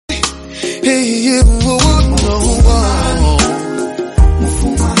Hey,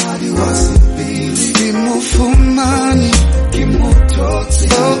 Mufumani wasipili. Kimufumani. Kimutoti.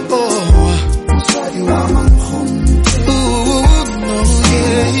 Musadi wa mankhonte.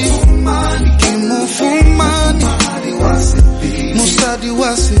 Kimufumani. Musadi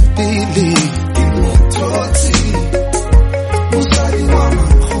wasipili. Kimutoti. Musadi wa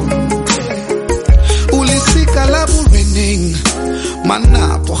mankhonte. Ulisika labu reneng.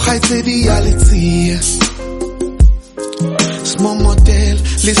 Manapo haite reality. Small model,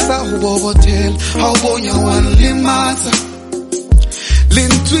 lisa hubo hotel. How boya wan limata.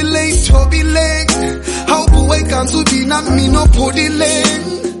 Lintwile tobi leg. How boy can to be na mino podi leg.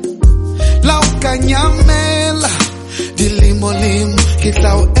 Lau kanyamela. Dilimolim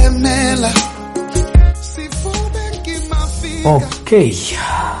kitlau emela. Okay.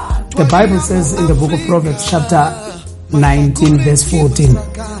 The Bible says in the book of Proverbs chapter 19 verse 14,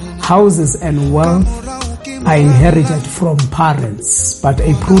 houses and wealth are inherited from parents, but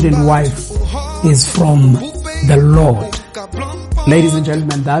a prudent wife is from the Lord. Ladies and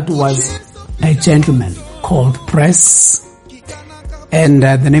gentlemen, that was a gentleman called Press, and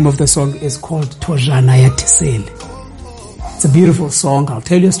the name of the song is called Tojana ya Tiseli. It's a beautiful song. I'll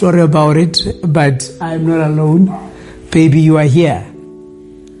tell you a story about it, but I'm not alone. Baby, you are here.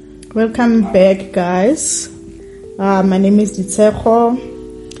 Welcome back, guys. My name is Ditsecho.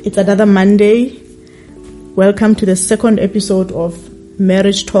 It's another Monday. Welcome to the second episode of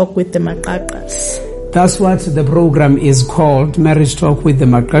Marriage Talk with the Maqaqas. That's what the program is called, Marriage Talk with the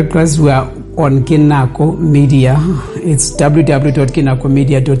Maqaqas. We are on Kinako Media. It's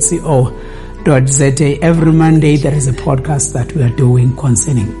www.kinakomedia.co.za. Every Monday there is a podcast that we are doing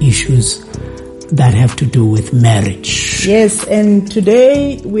concerning issues that have to do with marriage. Yes, and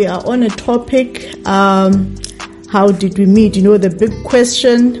today we are on a topic, how did we meet? You know, the big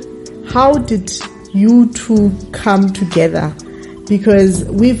question, how did you two come together? Because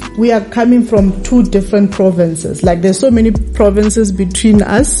we are coming from two different provinces. Like there's so many provinces between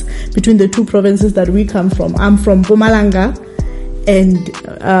us, between the two provinces that we come from. I'm from Mpumalanga and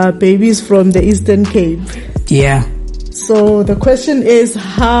Baby's from the Eastern Cape. Yeah. So the question is,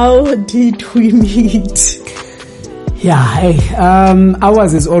 how did we meet? Yeah, hey,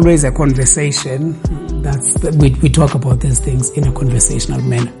 ours is always a conversation. We talk about these things in a conversational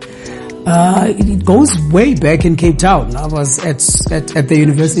manner. It goes way back in Cape Town. I was at the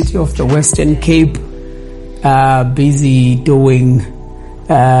University of the Western Cape, busy doing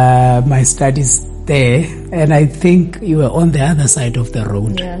my studies there, and I think you were on the other side of the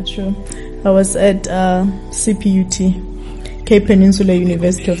road. Yeah, true. I was at CPUT, Cape Peninsula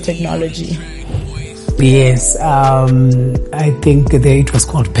University of Technology. Yes, I think it was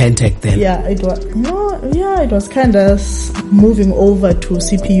called Pentec then. Yeah, it was. No, yeah, it was kind of moving over to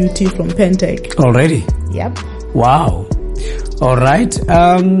CPUT from Pentec. Already? Yep. Wow. All right.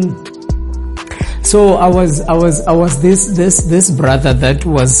 So I was this brother that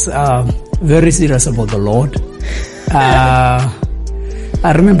was very serious about the Lord.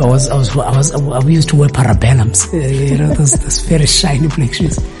 I remember we used to wear parabellums, those very shiny black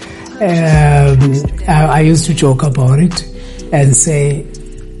shoes. I used to joke about it and say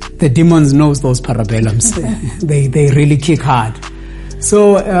the demons knows those parabellums. they really kick hard.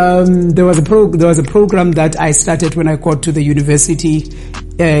 So there was a program that I started when I got to the university,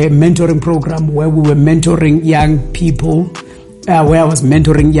 a mentoring program where we were mentoring young people, where I was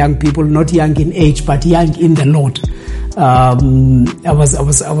mentoring young people, not young in age but young in the Lord. It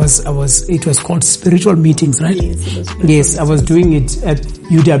was called Spiritual Meetings, right? Yes, I was doing it at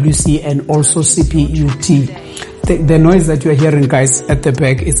UWC and also CPUT. The noise that you're hearing, guys, at the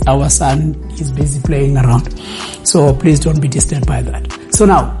back is our son. He's busy playing around. So please don't be disturbed by that. So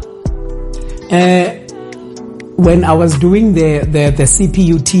now, when I was doing the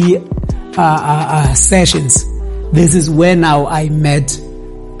CPUT sessions, this is where now I met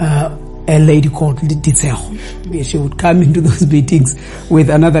a lady called Ditsecho. She would come into those meetings with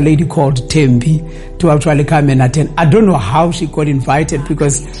another lady called Tembi to actually come and attend. I don't know how she got invited,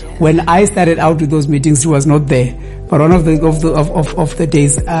 because when I started out with those meetings, she was not there. But one of the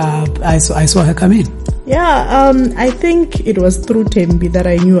days, I saw her come in. Yeah, I think it was through Tembi that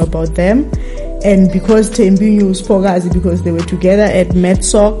I knew about them, and because Tembi knew Spogazi because they were together at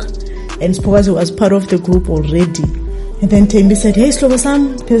MedSoc, and Spogazi was part of the group already. And then Tembi said, "Hey,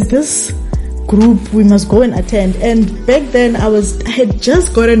 Slobo-san, there's this group, we must go and attend." And back then I had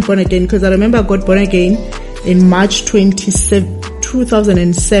just gotten born again, because I remember I got born again in March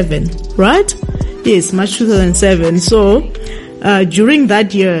 2007, right? Yes, March 2007. So during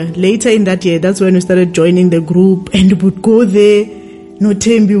that year, later in that year, that's when we started joining the group, and we would go there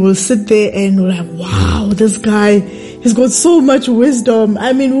Tembi will sit there and we're like, wow, this guy, he's got so much wisdom.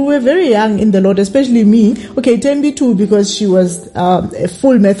 I mean, we were very young in the Lord, especially me. Okay, Tembi too, because she was a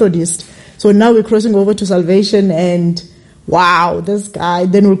full Methodist. So now we're crossing over to salvation and wow, this guy.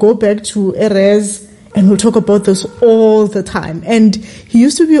 Then we'll go back to Erez and we'll talk about this all the time. And he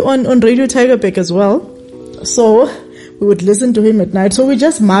used to be on Radio Tigerberg as well. So we would listen to him at night. So we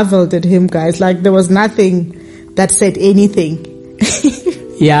just marveled at him, guys. Like there was nothing that said anything.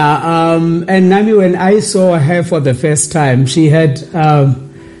 Yeah, and Nami, when I saw her for the first time, she had a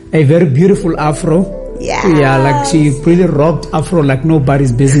very beautiful afro. Yeah, like she really rocked afro like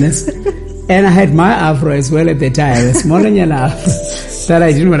nobody's business. And I had my afro as well at the time, a small enough that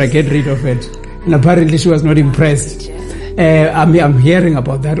I didn't want to get rid of it. And apparently she was not impressed. I'm hearing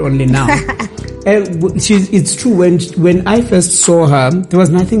about that only now. It's true, when I first saw her, there was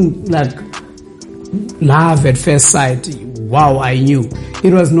nothing like love at first sight. Wow, I knew.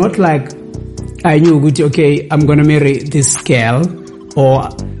 It was not like I knew, okay, I'm going to marry this girl, or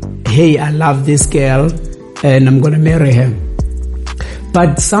hey, I love this girl and I'm going to marry her.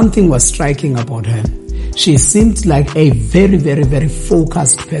 But something was striking about her. She seemed like a very, very, very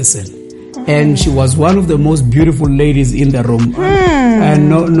focused person. And she was one of the most beautiful ladies in the room.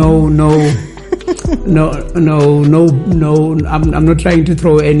 And I'm not trying to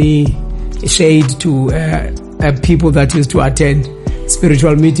throw any shade to people that used to attend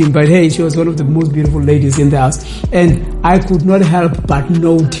spiritual meeting, but hey, she was one of the most beautiful ladies in the house. And I could not help but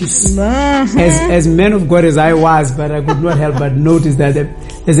notice, as man of God as I was, but I could not help but notice that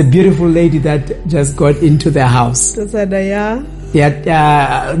there's a beautiful lady that just got into the house. Not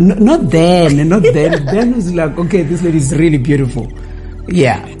then. Then it was like, okay, this lady is really beautiful.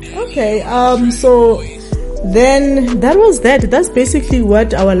 Yeah. Okay, so then that was that. That's basically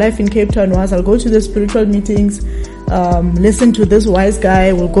what our life in Cape Town was. I'll go to the spiritual meetings, listen to this wise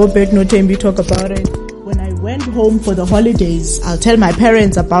guy, we'll go back, Tembi, talk about it. When I went home for the holidays, I'll tell my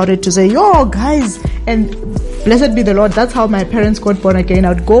parents about it to say, yo, guys, and blessed be the Lord, that's how my parents got born again.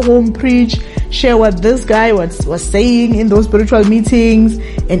 I'd go home, preach, share what this guy was saying in those spiritual meetings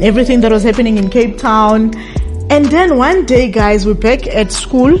and everything that was happening in Cape Town. And then one day, guys, we're back at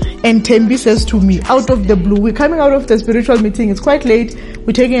school and Tembi says to me, out of the blue, we're coming out of the spiritual meeting, it's quite late,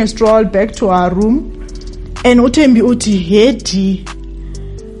 we're taking a stroll back to our room, and Tembi uti, Hedi,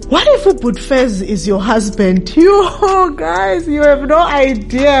 what if Ubudfez is your husband? Yo, guys, you have no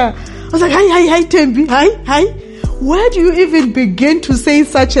idea. I was like, hi, Tembi, hi. Where do you even begin to say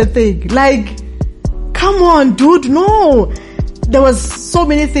such a thing? Like, come on, dude, no. There was so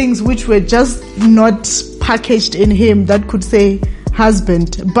many things which were just not packaged in him that could say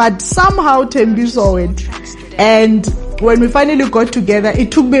husband, but somehow Tembi saw it. And when we finally got together,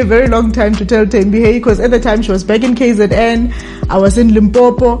 it took me a very long time to tell Tembi, hey, because at the time she was back in KZN, I was in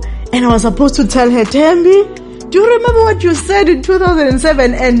Limpopo, and I was supposed to tell her, Tembi, do you remember what you said in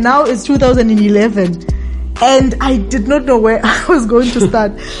 2007? And now it's 2011. And I did not know where I was going to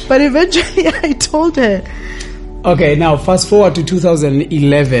start, but eventually I told her. Okay, now fast forward to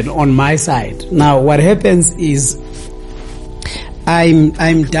 2011 on my side. Now what happens is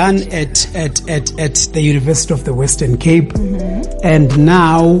I'm done at the University of the Western Cape, and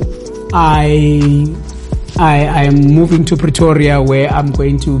now I am moving to Pretoria, where I'm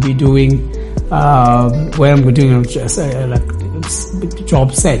going to be doing just like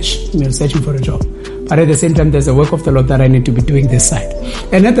job search, searching for a job. But at the same time, there's a work of the Lord that I need to be doing this side.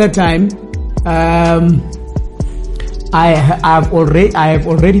 And at that time, I have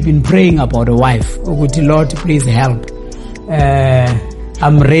already been praying about a wife. Would the Lord please help?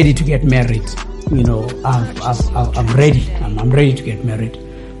 I'm ready to get married. I'm ready. I'm ready to get married.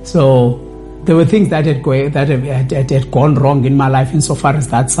 So there were things that had gone wrong in my life insofar as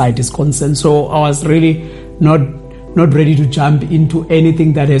that side is concerned. So I was really not ready to jump into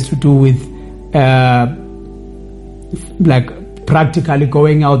anything that has to do with like practically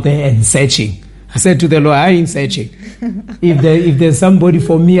going out there and searching. I said to the Lord, I ain't searching. If there's somebody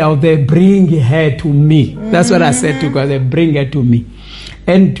for me out there, bring her to me. That's what I said to God, bring her to me.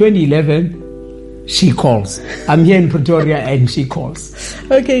 And 2011, she calls. I'm here in Pretoria and she calls.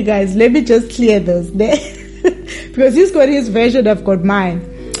 Okay, guys, let me just clear this. Because he's got his version, I've got mine.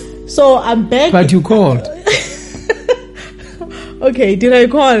 So I'm back. But you called. Okay, did I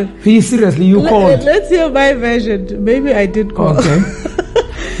call? Seriously, you called. Let's hear my version. Maybe I did call. Okay.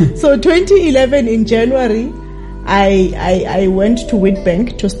 So 2011 in January, I went to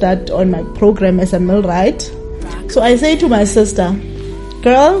Witbank to start on my program as a millwright. So I say to my sister,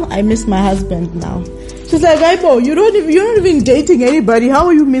 girl, I miss my husband now. She's like, Aibo, you're not even dating anybody. How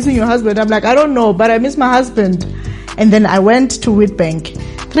are you missing your husband? I'm like, I don't know, but I miss my husband. And then I went to Witbank.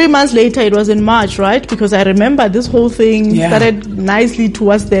 3 months later, it was in March, right? Because I remember this whole thing started nicely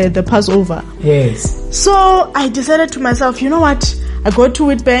towards the Passover. Yes. So I decided to myself, you know what? I go to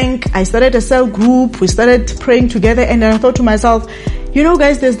Witbank. I started a cell group. We started praying together. And then I thought to myself, you know,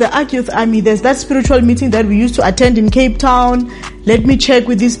 guys, there's the Ark Youth Army. There's that spiritual meeting that we used to attend in Cape Town. Let me check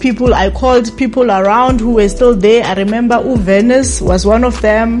with these people. I called people around who were still there. I remember Venice was one of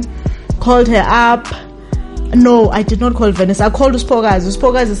them. Called her up. No, I did not call Venice. I called Uspogazi.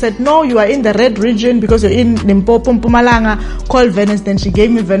 Uspogazi said, no, you are in the red region because you're in Limpopo, Mpumalanga. Call Venice. Then she gave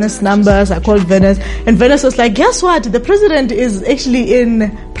me Venice numbers. I called Venice. And Venice was like, guess what? The president is actually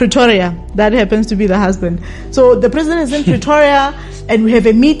in Pretoria. That happens to be the husband. So the president is in Pretoria and we have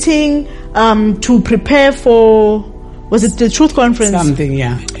a meeting to prepare for, was it the Truth Conference? Something,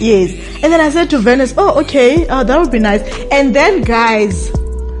 yeah. Yes. And then I said to Venice, oh, okay, that would be nice. And then, guys,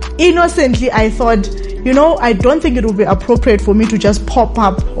 innocently, I thought, you know, I don't think it would be appropriate for me to just pop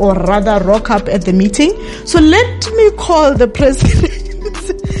up or rather rock up at the meeting. So let me call the president.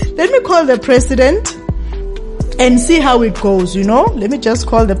 Let me call the president and see how it goes, you know. Let me just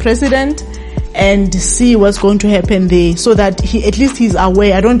call the president and see what's going to happen there so that at least he's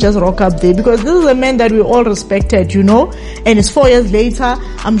aware. I don't just rock up there because this is a man that we all respected, you know. And it's 4 years later.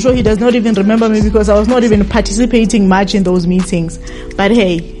 I'm sure he does not even remember me because I was not even participating much in those meetings. But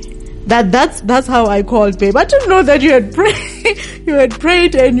hey, that's how I called, babe. I didn't know that you had prayed. You had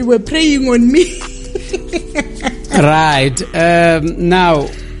prayed and you were praying on me. Right. Now,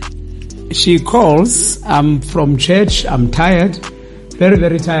 she calls. I'm from church. I'm tired. Very,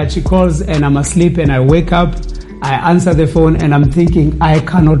 very tired. She calls and I'm asleep and I wake up. I answer the phone and I'm thinking, I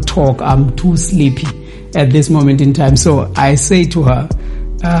cannot talk. I'm too sleepy at this moment in time. So I say to her,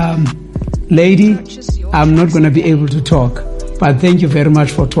 lady, I'm not going to be able to talk. But thank you very much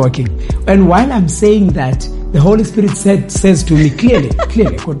for talking. And while I'm saying that, the Holy Spirit says to me clearly, I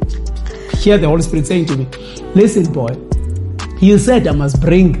could hear the Holy Spirit saying to me, listen, boy, you said I must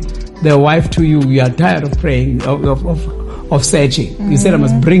bring the wife to you. You are tired of praying, of searching. You said I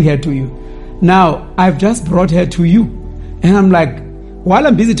must bring her to you. Now, I've just brought her to you. And I'm like, while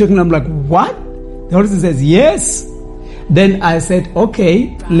I'm busy talking, I'm like, what? The Holy Spirit says, yes. Then I said,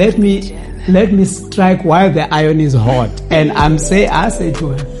 okay, let me strike while the iron is hot. And I say to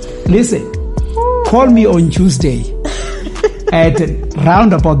her, listen, call me on Tuesday at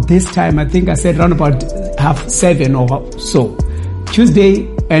round about this time. I think I said round about 7:30 or so. Tuesday,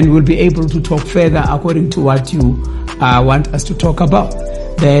 and we'll be able to talk further according to what you want us to talk about.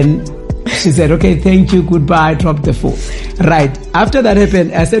 Then she said, okay, thank you, goodbye, dropped the phone. Right. After that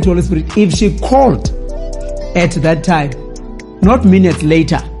happened, I said to Holy Spirit, if she called at that time, not minutes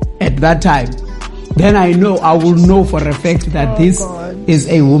later, at that time, then I will know for a fact that this is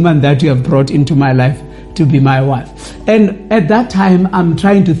a woman that you have brought into my life to be my wife. And at that time, I'm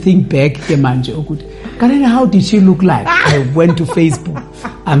trying to think back, Karina, how did she look like? I went to Facebook.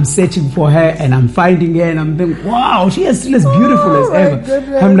 I'm searching for her and I'm finding her and I'm thinking, wow, she is still as beautiful as ever.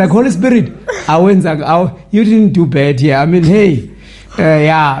 Goodness. I'm like, Holy Spirit, you didn't do bad here. I mean, hey,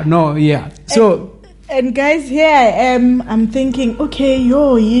 So, and guys, here I am. I'm thinking, okay,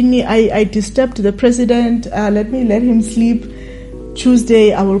 I disturbed the president. Let him sleep.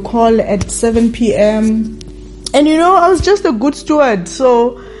 Tuesday, I will call at 7 p.m. And I was just a good steward.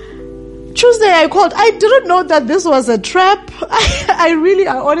 So Tuesday I called. I didn't know that this was a trap. I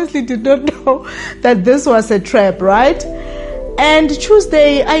honestly did not know that this was a trap, right? And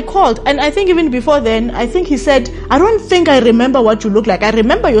Tuesday I called, and I think even before then, I think he said, I don't think I remember what you look like. I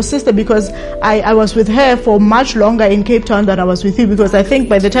remember your sister because I was with her for much longer in Cape Town than I was with you, because I think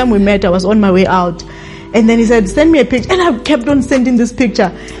by the time we met, I was on my way out. And then he said, send me a picture. And I kept on sending this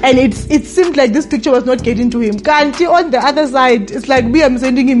picture. And it seemed like this picture was not getting to him. Kanti, on the other side, it's like me, I'm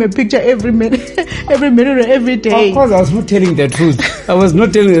sending him a picture every minute or every day. Of course, I was not telling the truth. I was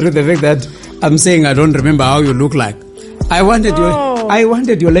not telling the truth, the fact that I'm saying I don't remember how you look like. I wanted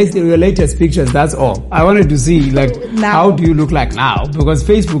your latest pictures, that's all. I wanted to see, how do you look like now? Because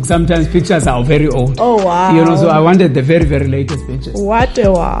Facebook, sometimes pictures are very old. Oh, wow. So I wanted the very, very latest pictures. What a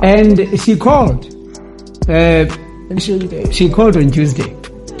wow. And she called. She called on Tuesday.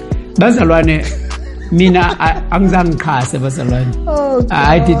 Bazalwane, mina angizangikhase bazalwane. Oh,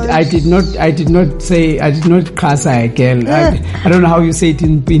 I did not khasa a girl. I don't know how you say it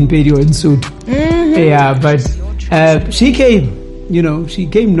in Pedi or in Sotho. Mm-hmm. Yeah, but she came. She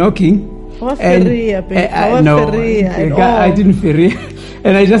came knocking. I didn't fear.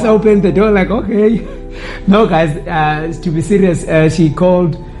 And I just opened the door like, okay. No, guys, to be serious, she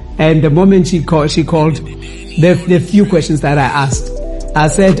called. And the moment she called, the few questions that I asked, I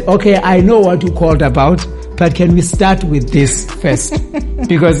said, okay, I know what you called about. but can we start with this first?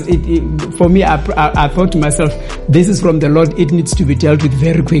 Because for me, I thought to myself, this is from the Lord. It needs to be dealt with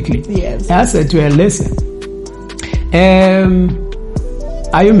very quickly. Yes. I said to her, listen,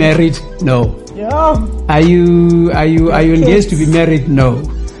 are you married? No. Yeah. Are you engaged to be married? No.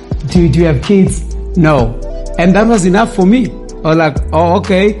 Do you have kids? No. And that was enough for me. I was like, oh,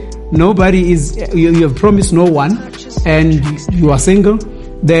 okay. Nobody is, you have promised no one, and you are single,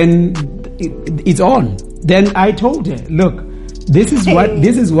 then it's on. Then I told her, look, this is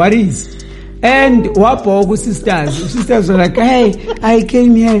what is. And Wapo sisters were like, hey, I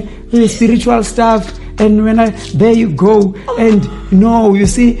came here with spiritual stuff, and there you go, and no, you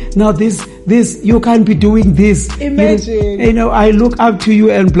see, now this, you can't be doing this. Imagine. I look up to you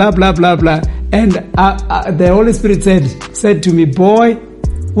and blah, blah, blah, blah. And the Holy Spirit said to me, boy,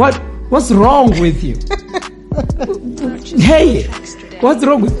 what's wrong with you? Hey, what's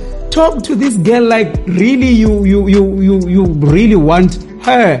wrong with talk to this girl like really you really want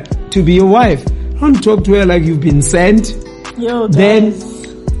her to be your wife. Don't talk to her like you've been sent. Yo, then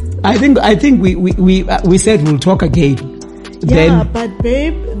I think we said we'll talk again. Yeah, but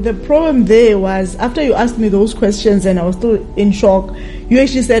babe, the problem there was after you asked me those questions and I was still in shock, you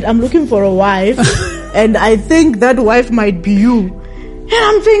actually said, I'm looking for a wife and I think that wife might be you. And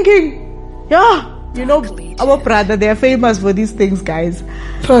I'm thinking, yeah, our brother, they're famous for these things, guys.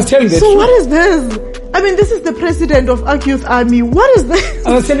 So I was telling the truth. What is this? I mean, this is the president of Ark Youth Army. What is this?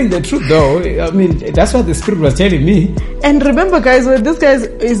 I was telling the truth though. I mean, that's what the Spirit was telling me. And remember, guys, when this guy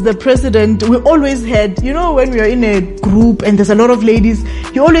is the president, we always had, when we are in a group and there's a lot of ladies,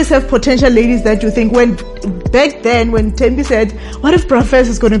 you always have potential ladies that you think back then when Tembi said, what if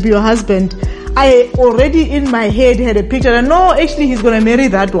Professor is going to be your husband? I already in my head had a picture and no, actually he's going to marry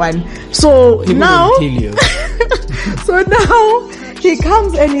that one. So now, so now he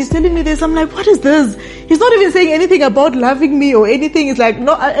comes and he's telling me this. I'm like, what is this? He's not even saying anything about loving me or anything. It's like,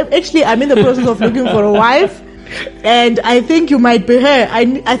 no, actually I'm in the process of looking for a wife and I think you might be her.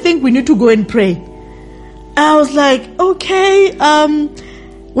 I think we need to go and pray. I was like, okay,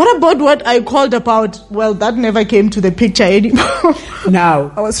 what about what I called about? Well, that never came to the picture anymore.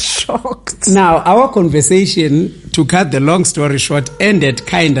 Now, I was shocked. Now, our conversation, to cut the long story short, ended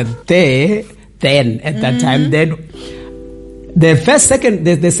kind of there, then, at that time. Then,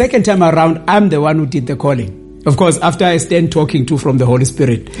 the second time around, I'm the one who did the calling. Of course, after I stand talking to from the Holy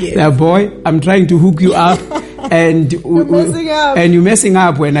Spirit. Yes. Now, boy, I'm trying to hook you up, and you're messing up. And you're messing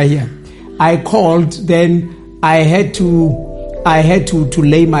up when I hear. I called, then I had to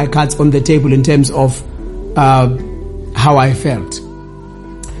lay my cards on the table in terms of how I felt.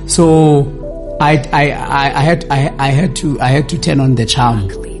 So I had to turn on the charm,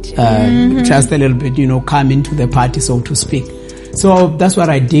 just a little bit, come into the party, so to speak. So that's what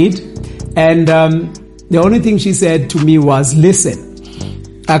I did, and the only thing she said to me was,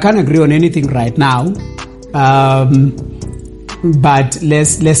 "Listen, I can't agree on anything right now, but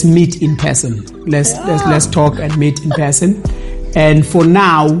let's meet in person. Let's talk and meet in person." And for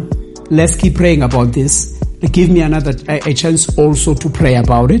now, let's keep praying about this. Give me a chance also to pray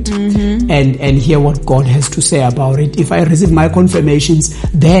about it and hear what God has to say about it. If I receive my confirmations,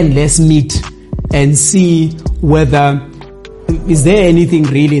 then let's meet and see whether is there anything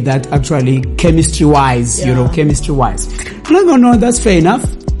really that actually chemistry-wise. No, that's fair enough.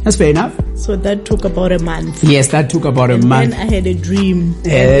 So that took about a month. Yes, that took about a month. Then I had a dream.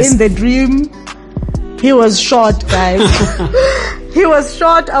 Yes. And in the dream, he was short, guys. He was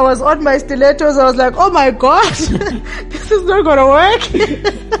short. I was on my stilettos. I was like, oh my God, this is not going to work.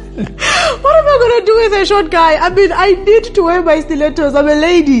 What am I going to do with a short guy? I mean, I need to wear my stilettos. I'm a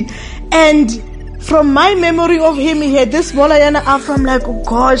lady. And from my memory of him, he had this smaller afro. I'm like, oh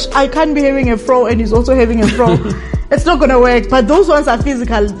gosh, I can't be having a fro and he's also having a fro. It's not going to work. But those ones are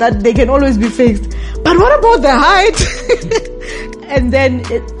physical, that they can always be fixed. But what about the height? And then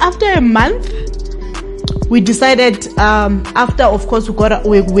after a month, we decided, after, of course,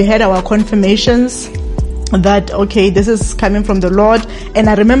 we had our confirmations that, okay, this is coming from the Lord. And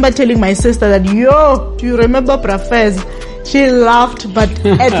I remember telling my sister that, do you remember Professor? She laughed, but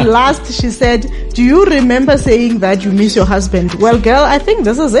at last she said, do you remember saying that you miss your husband? Well, girl, I think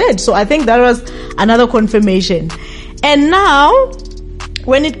this is it. So I think that was another confirmation. And now,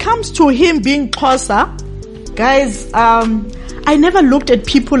 when it comes to him being Xhosa, guys, I never looked at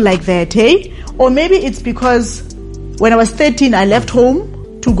people like that, hey? Or maybe it's because when I was 13, I left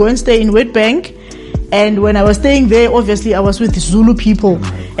home to go and stay in Witbank. And when I was staying there, obviously, I was with Zulu people.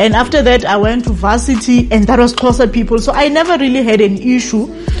 And after that, I went to varsity, and that was Xhosa people. So I never really had an issue.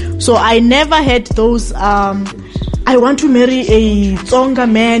 So I never had those I want to marry a Tsonga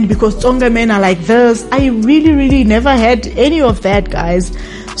man because Tsonga men are like this. I really never had any of that, guys.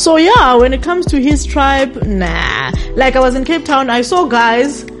 So yeah, when it comes to his tribe, nah. Like I was in Cape Town, I saw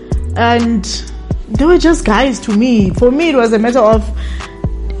guys and they were just guys to me. For me, it was a matter of,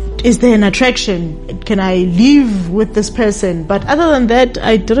 is there an attraction? Can I live with this person? But other than that,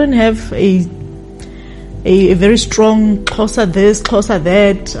 I didn't have a very strong closer this, closer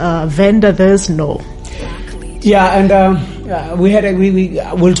that, vendor this, no. Yeah, and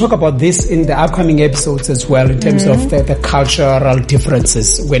we'll talk about this in the upcoming episodes as well in terms of the cultural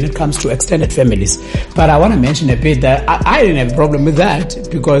differences when it comes to extended families. But I want to mention a bit that I didn't have a problem with that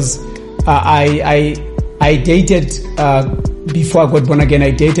because I dated before I got born again. I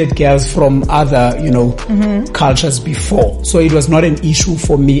dated girls from other cultures before, so it was not an issue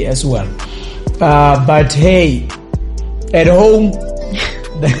for me as well. But hey, at home,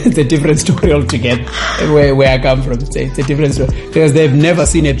 it's a different story altogether. Where I come from, it's a different story because they've never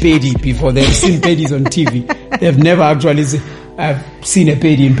seen a pedi before. They've seen pedis on TV. They've never actually seen a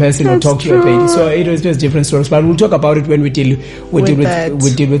pedi in person or talked to a pedi. So it was just different stories. But we'll talk about it when we deal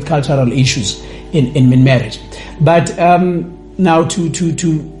with cultural issues in marriage. But now to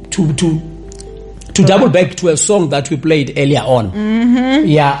double back to a song that we played earlier on.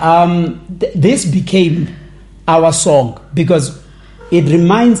 This became our song because it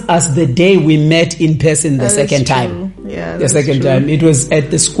reminds us the day we met in person the second time. Yeah, the second time. It was at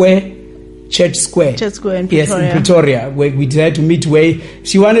the Church Square in Pretoria. Yes, in Pretoria, where we decided to meet. Where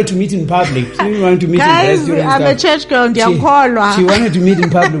she wanted to meet in public. She didn't want to meet Guys, in I'm a church girl. She wanted to meet in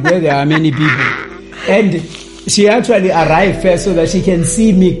public where there are many people. And she actually arrived first so that she can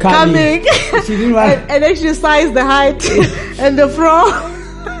see me coming. She didn't want and exercise the height and the fro.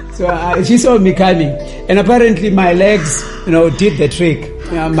 So she saw me coming, and apparently my legs, did the trick.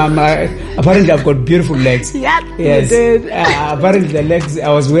 Apparently I've got beautiful legs. Yes, you did. Apparently the legs. I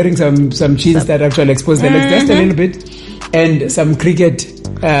was wearing some jeans that actually exposed the legs just a little bit, and some cricket.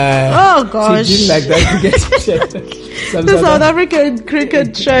 Oh gosh! She didn't like that cricket shirt. The South African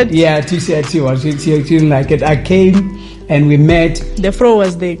cricket shirt. Yeah, t-shirt. She didn't like it. I came and we met. The fro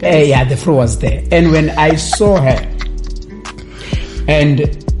was there. Guys. Yeah, the fro was there. And when I saw her,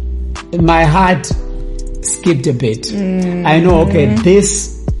 and my heart skipped a bit. I know, okay,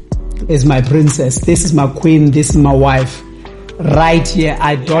 this is my princess, this is my queen, this is my wife. Right here,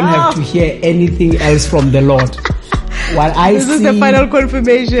 I don't have to hear anything else from the Lord. This is the final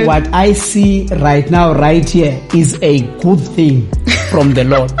confirmation. What I see right now, right here, is a good thing from the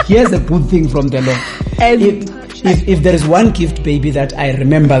Lord. Here's a good thing from the Lord. And if there is one gift, baby, that I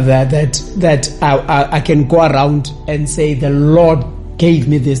remember that I can go around and say the Lord gave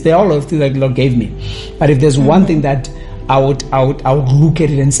me this. They're all of things that the Lord gave me. But if there's one thing that I would look at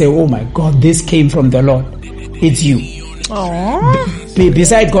it and say, oh my God, this came from the Lord, it's you.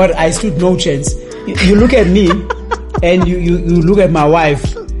 Beside God, I stood no chance. You look at me and you look at my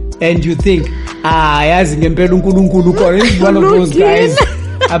wife and you think, yazi ngempela uNkulunkulu khona. He's one of those guys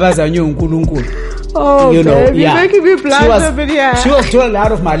abazanyo uNkulunkulu. Oh, babe, you're making me blush over here. She was totally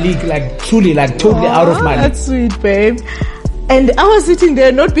out of my league, totally out of my league. That's sweet, babe. And I was sitting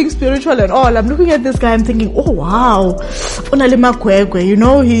there not being spiritual at all. I'm looking at this guy, I'm thinking, oh wow,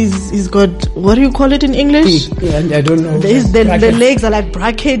 he's got, what do you call it in English? I don't know. The legs are like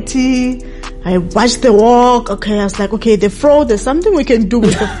brackety. I watched the walk. Okay, I was like, okay, the fro, there's something we can do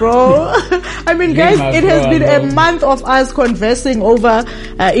with the fro. I mean, guys, it has been a month of us conversing over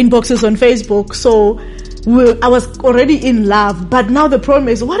inboxes on Facebook. So I was already in love. But now the problem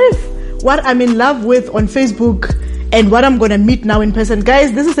is, what if what I'm in love with on Facebook and what I'm going to meet now in person?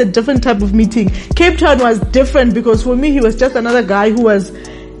 Guys, this is a different type of meeting. Cape Town was different because for me, he was just another guy who was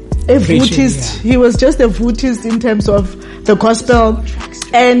a Vootist. Yeah. He was just a Vootist in terms of the gospel.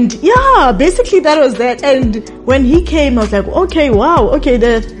 And yeah, basically that was that. And when he came, I was like, okay, wow, okay,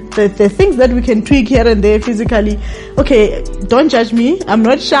 the things that we can tweak here and there physically. Okay, don't judge me. I'm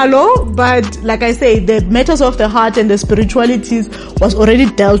not shallow, but like I say, the matters of the heart and the spiritualities was already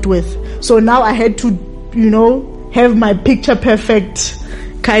dealt with. So now I had to, have my picture perfect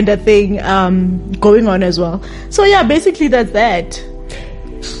kind of thing, going on as well. So yeah, basically that's that.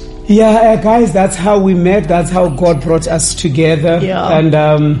 Yeah, guys, that's how we met. That's how God brought us together. Yeah. And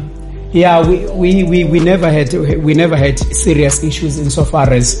we never had serious issues insofar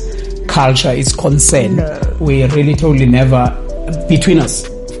as culture is concerned. No. We really totally never, between us,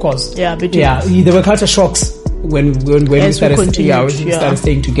 of course. Yeah, between us. There were culture shocks when we started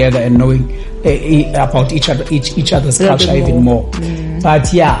staying together and knowing about each other's culture even more.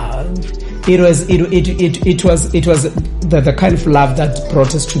 But yeah, it was the kind of love that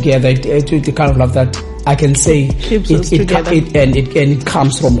brought us together. The kind of love that I can say it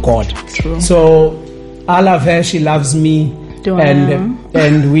comes from God. True. So I love her, she loves me,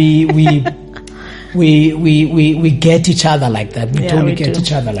 and we get each other like that. We totally get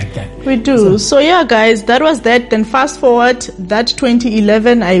each other like that. We do. So yeah, guys, that was that. Then fast forward, that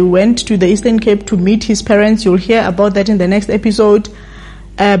 2011, I went to the Eastern Cape to meet his parents. You'll hear about that in the next episode.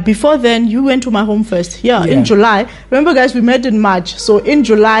 Before then, you went to my home first. Yeah, in July. Remember, guys, we met in March. So in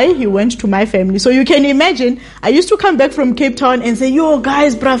July, he went to my family. So you can imagine, I used to come back from Cape Town and say, yo,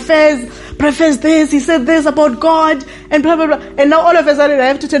 guys, Brafez this, he said this about God, and blah, blah, blah. And now all of a sudden, I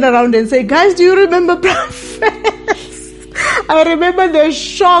have to turn around and say, guys, do you remember Brafez? I remember the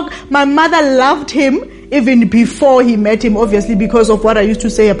shock. My mother loved him even before he met him, obviously, because of what I used to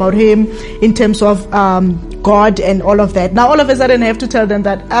say about him in terms of God and all of that. Now, all of a sudden, I have to tell them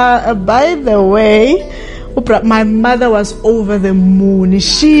that, by the way, my mother was over the moon.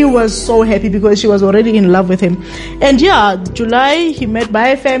 She was so happy because she was already in love with him. And yeah, July, he met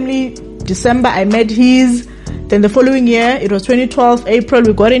my family. December, I met his. Then the following year, it was 2012, April,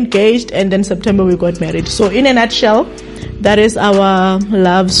 we got engaged. And then September, we got married. So in a nutshell, that is our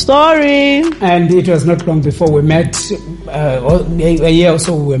love story. And it was not long before we met. A year or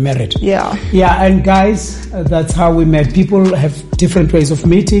so we were married. Yeah. Yeah, and guys, that's how we met. People have different ways of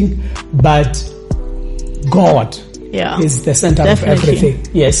meeting, but God is the center of everything.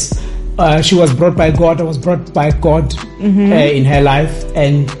 Yes. She was brought by God. I was brought by God in her life,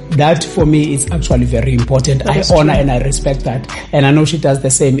 and that for me is actually very important. I honor and I respect that, and I know she does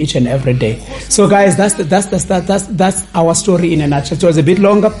the same each and every day. So, guys, that's our story in a nutshell. It was a bit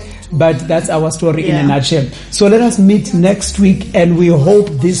longer, but that's our story in a nutshell. So let us meet next week, and we hope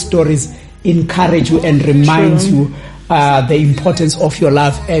these stories encourage you and remind you the importance of your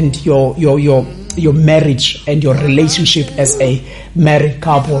love and your marriage and your relationship as a married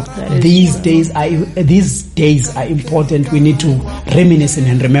couple. These days are important. We need to reminisce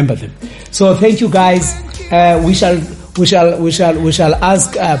and remember them. So thank you, guys. We shall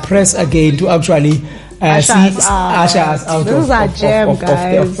ask Press again to actually usher us out of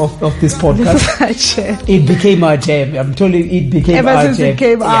this podcast. It became our jam. I'm telling you, it became our jam. Ever since it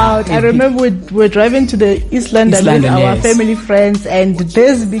came out, I remember we were driving to the East London with our family friends, and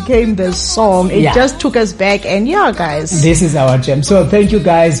this became the song. It just took us back, and guys, this is our jam. So thank you,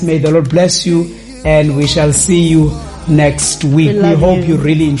 guys. May the Lord bless you, and we shall see you next week. We hope you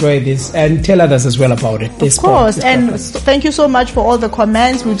really enjoy this, and tell others as well about it. Of course. And thank you so much for all the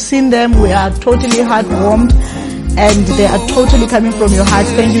comments. We've seen them. We are totally heartwarmed, and they are totally coming from your heart.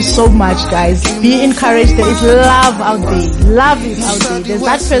 Thank you so much, guys. Be encouraged. There is love out there. Love is out there. There's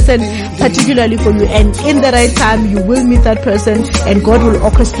that person particularly for you, and in the right time you will meet that person, and God will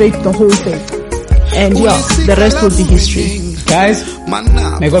orchestrate the whole thing. And the rest will be history. Guys,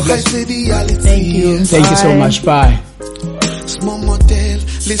 may God bless you. Thank you. Thank you so much. Bye. Small model,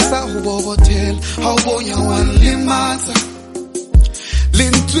 lisa hubo hotel, how boy wan limaza.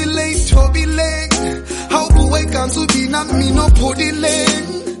 Lintwile tobi leg, how boy kanzu dina mino podi leg.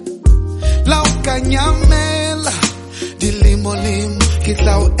 Lau kanyamela, dilimolim,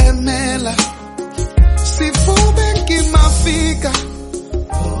 kitlau emela. Sifu benki mafika,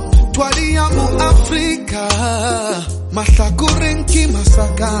 twali yamu Afrika. Masakurenki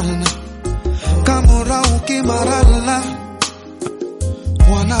masakana, kamora uki marala.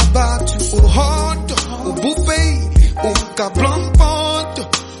 Wanabatu uhoto, ubufei, ukablompoto,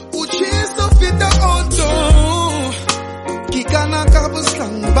 uchizo fida oto. Kikana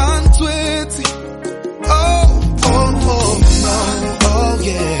kabuslang bantweti. Oh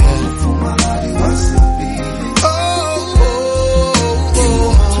yeah.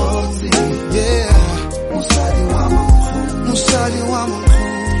 Musali wa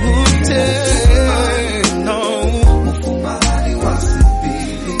mkhute.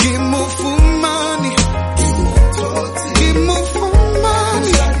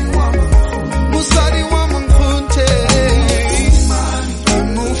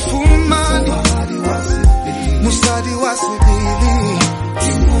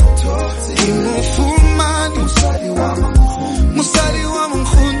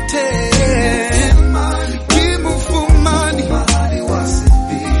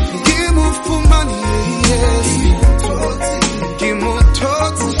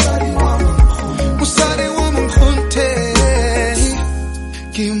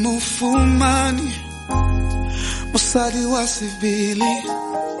 Musadi wasibili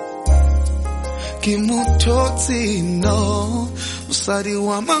kimutoti no musadi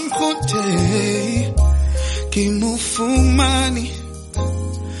wa mankote kimufumani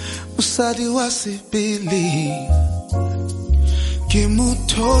musadi wasibili ke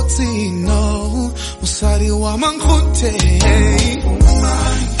mototsi no mosadi wa mankgonthe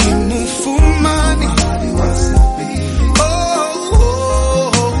ke mofumane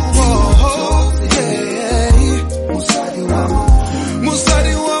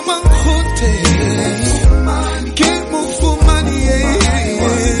mosadi wa mankgonthe ke mofumane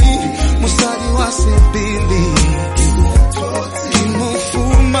mosadi wa sebele ke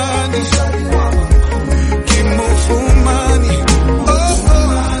mofumane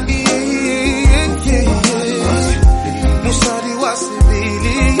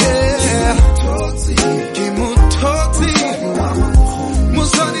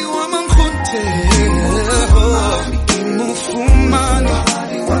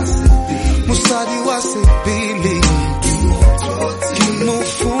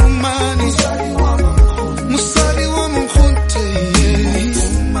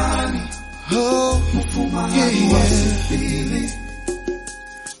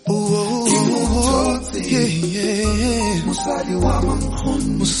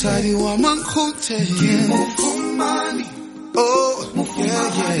Musadi wa mankgonthe mofumane oh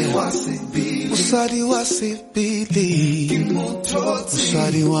musadi wa sebele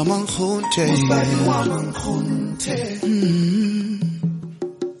musadi wa mankgonthe